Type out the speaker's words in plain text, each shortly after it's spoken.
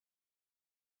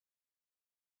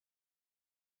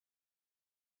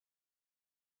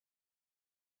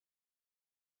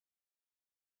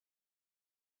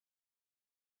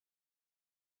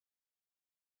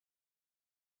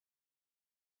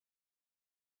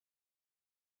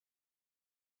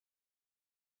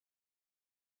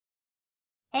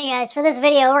Hey guys, for this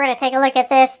video we're going to take a look at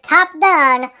this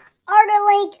TOPDON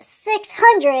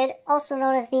AL600, also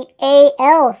known as the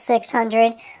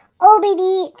AL600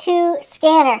 OBD2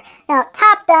 scanner. Now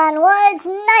TOPDON was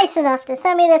nice enough to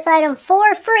send me this item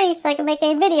for free so I can make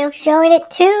a video showing it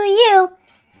to you.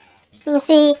 You can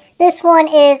see this one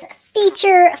is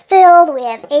feature filled. We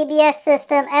have ABS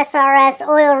system, SRS,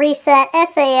 oil reset,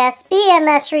 SAS,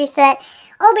 BMS reset,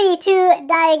 OBD2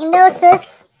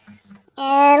 diagnosis.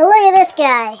 And look at this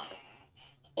guy.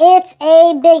 It's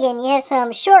a big one. You have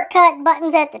some shortcut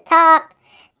buttons at the top.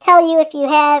 Tell you if you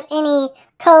have any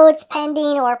codes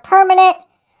pending or permanent.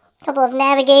 A couple of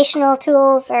navigational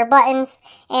tools or buttons.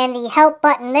 And the help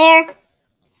button there.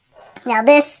 Now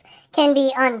this can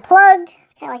be unplugged.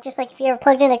 It's kind of like just like if you ever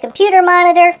plugged in a computer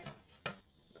monitor.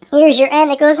 Here's your end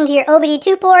that goes into your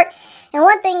OBD2 port. And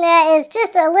one thing that is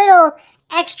just a little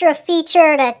extra feature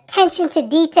and attention to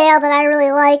detail that I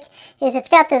really like is it's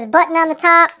got this button on the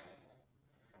top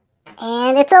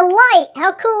and it's a light.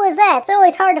 How cool is that? It's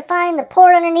always hard to find the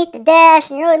port underneath the dash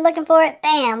and you're always looking for it.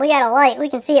 Bam, we got a light. We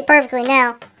can see it perfectly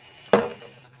now.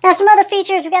 Now some other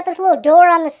features, we got this little door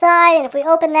on the side, and if we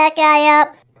open that guy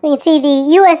up, we can see the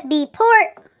USB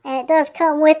port, and it does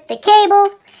come with the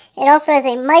cable. It also has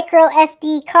a micro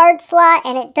SD card slot,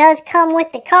 and it does come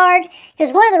with the card.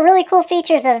 Because one of the really cool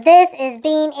features of this is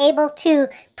being able to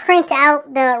print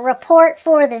out the report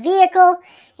for the vehicle.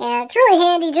 And it's really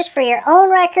handy just for your own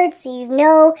records, so you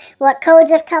know what codes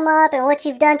have come up and what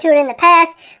you've done to it in the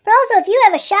past. But also, if you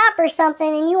have a shop or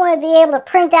something and you want to be able to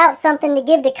print out something to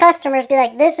give to customers, be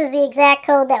like, this is the exact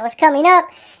code that was coming up,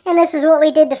 and this is what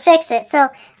we did to fix it. So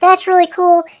that's really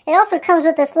cool. It also comes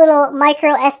with this little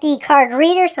micro SD card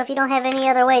reader, so if you don't have any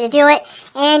other way to do it,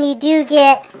 and you do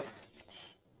get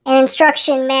an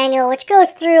instruction manual, which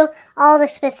goes through all the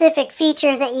specific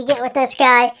features that you get with this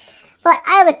guy. But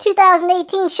I have a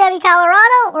 2018 Chevy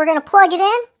Colorado. We're going to plug it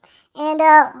in and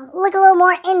look a little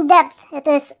more in depth at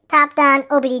this TOPDON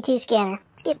OBD2 scanner.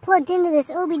 Let's get plugged into this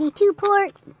OBD2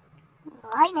 port.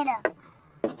 Lighten it up.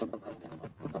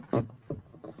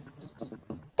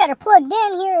 Got her plugged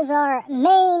in. Here is our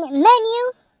main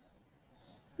menu.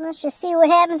 Let's just see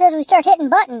what happens as we start hitting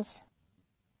buttons.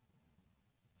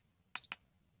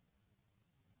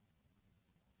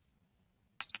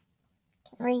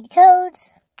 Can read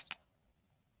codes.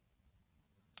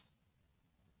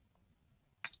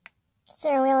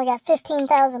 Considering we only got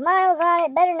 15,000 miles on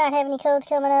it, better not have any codes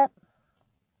coming up.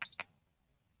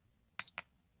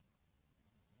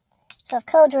 So if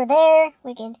codes were there,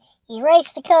 we could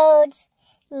erase the codes.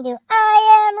 We can do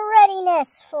I am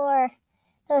readiness for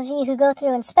those of you who go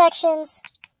through inspections.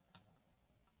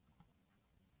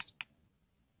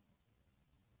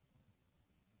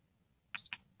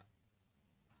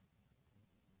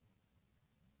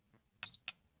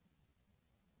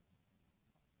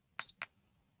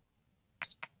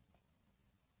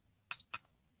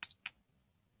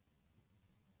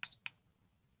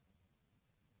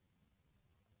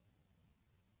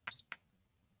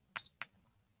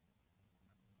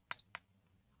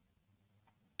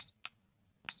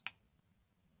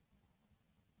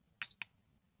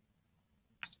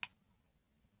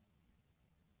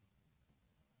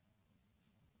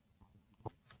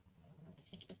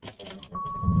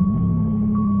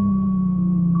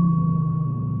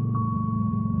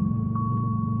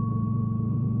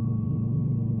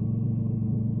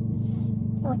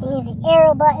 We can use the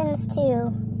arrow buttons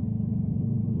to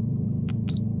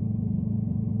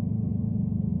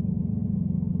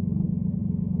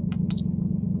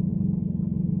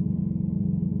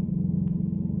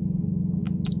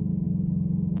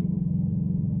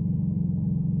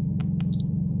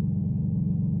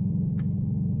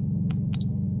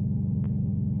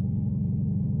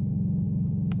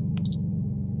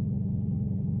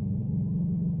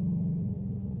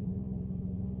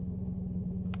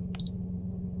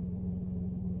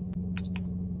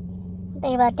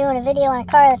think about doing a video on a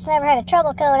car that's never had a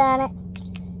trouble code on it.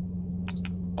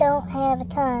 Don't have a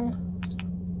ton.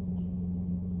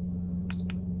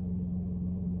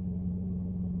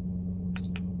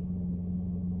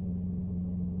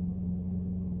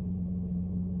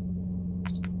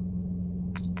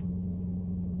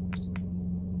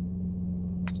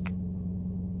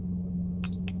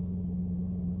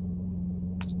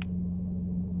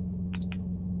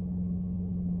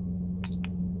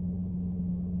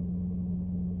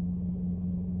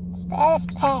 Status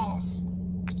pass.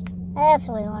 That's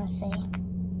what we want to see.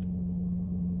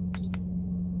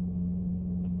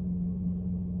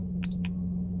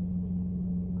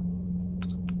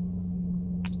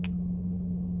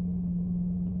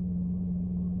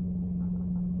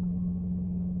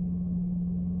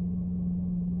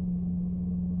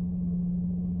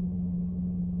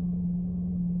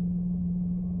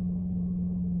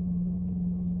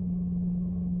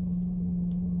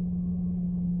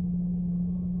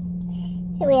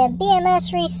 So we have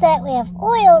BMS reset, we have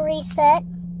oil reset.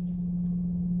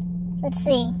 Let's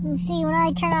see. You can see when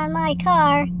I turn on my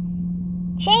car,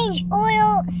 change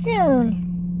oil soon.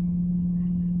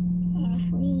 And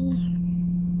if we...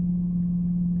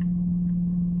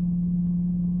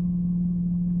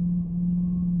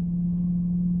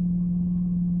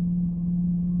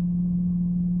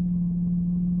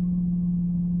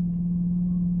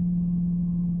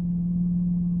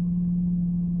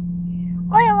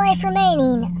 Oil life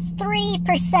remaining,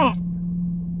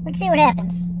 3%. Let's see what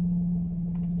happens.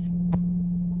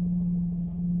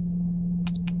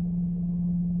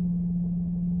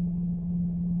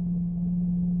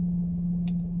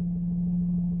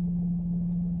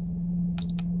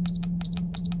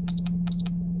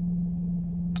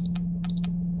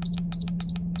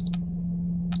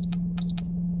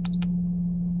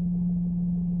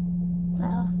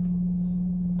 Oh.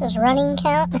 Does running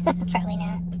count? Probably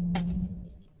not.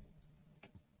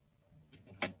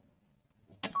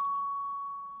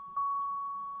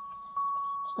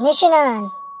 Ignition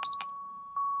on.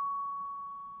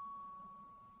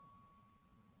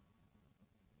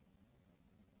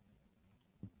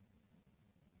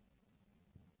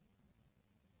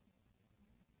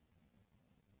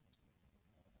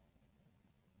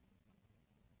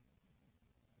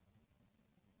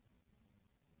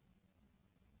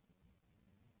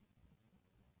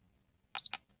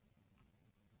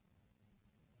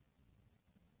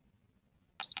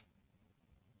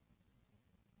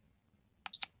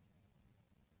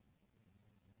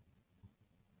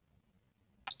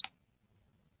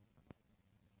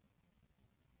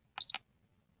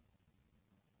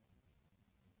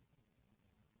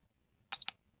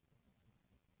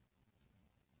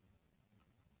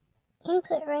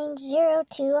 Input range 0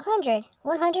 to 100.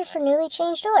 100 for newly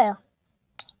changed oil.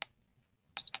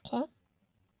 Okay.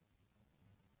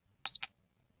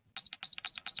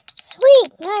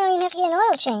 Sweet! Now I don't even have to get an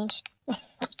oil change.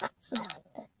 That's not,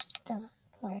 that doesn't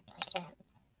work like that.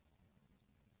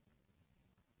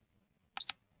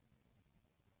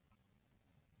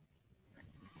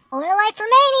 Oil life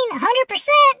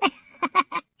remaining,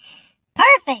 100%!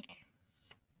 Perfect!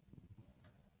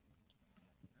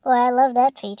 Boy, I love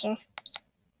that feature.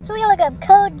 So we look up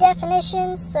code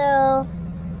definitions, so...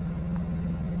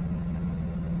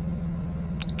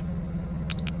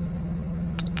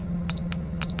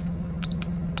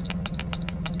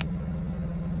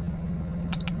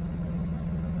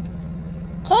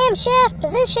 Camshaft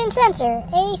position sensor,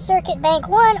 A circuit bank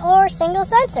 1 or single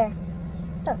sensor.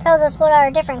 So it tells us what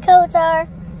our different codes are.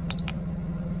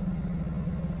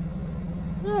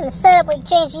 In the setup, we can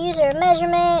change the user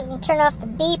measurement, we can turn off the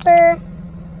beeper.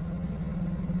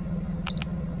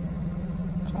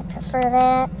 I prefer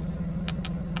that.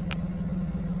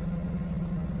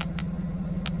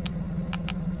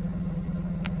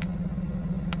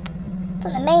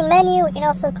 From the main menu, we can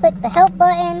also click the help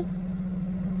button.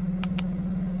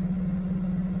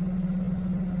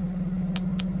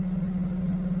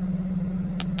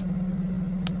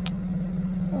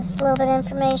 Just a little bit of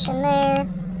information there.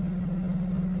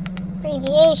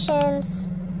 Abbreviations.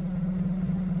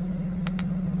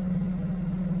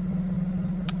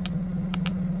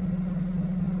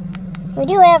 We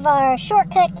do have our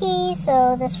shortcut keys,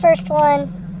 so this first one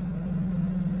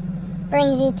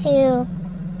brings you to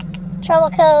trouble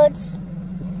codes.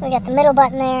 We got the middle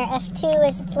button there, F2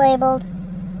 as it's labeled.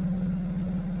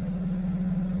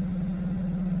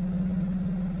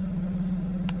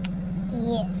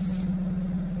 Yes.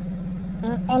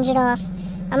 Engine off.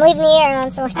 I'm leaving the air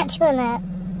on, so we're not doing that.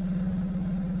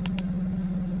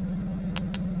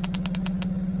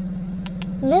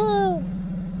 No!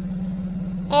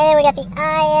 And then we got the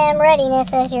I am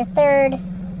readiness as your third.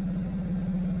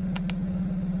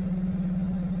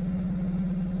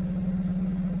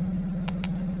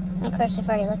 And of course, we've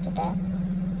already looked at that.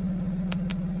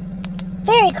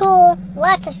 Very cool.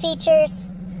 Lots of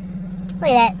features. Look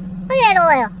at that. Look at that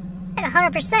oil. That's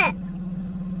 100%.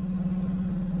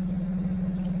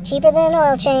 Cheaper than an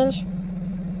oil change.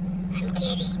 I'm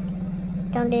kidding.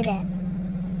 Don't do that.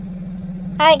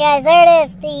 Alright guys, there it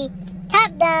is. The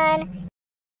TOPDON